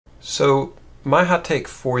So my hot take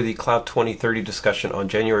for the Cloud 2030 discussion on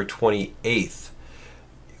January 28th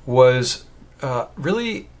was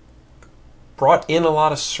really brought in a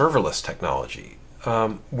lot of serverless technology.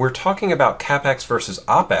 We're talking about CapEx versus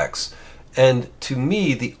OpEx, and to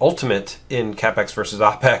me, the ultimate in CapEx versus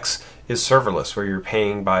OpEx is serverless, where you're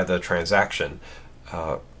paying by the transaction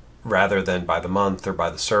rather than by the month or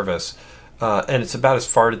by the service. And it's about as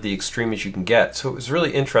far to the extreme as you can get. So it was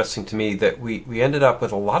really interesting to me that we ended up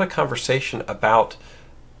with a lot of conversation about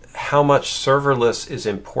how much serverless is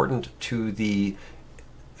important to the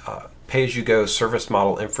pay-as-you-go service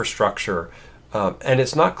model infrastructure. And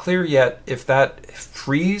it's not clear yet if that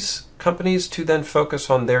frees companies to then focus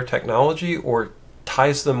on their technology or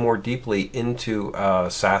ties them more deeply into a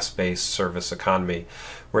SaaS-based service economy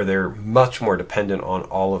where they're much more dependent on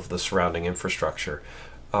all of the surrounding infrastructure.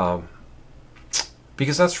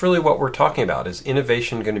 Because that's really what we're talking about. Is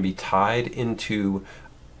innovation going to be tied into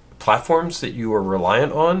platforms that you are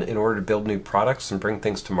reliant on in order to build new products and bring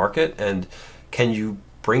things to market? And can you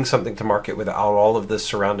bring something to market without all of this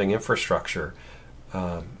surrounding infrastructure?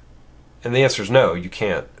 And the answer is no, you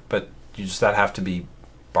can't. But does that have to be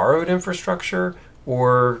borrowed infrastructure,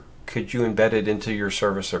 or could you embed it into your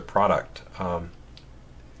service or product?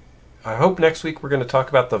 I hope next week we're going to talk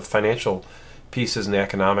about the financial pieces and the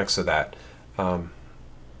economics of that.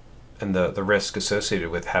 And the risk associated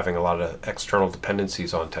with having a lot of external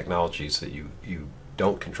dependencies on technologies that you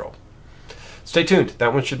don't control. Stay tuned.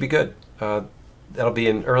 That one should be good. That'll be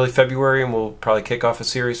in early February, and we'll probably kick off a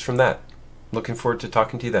series from that. Looking forward to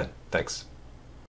talking to you then. Thanks.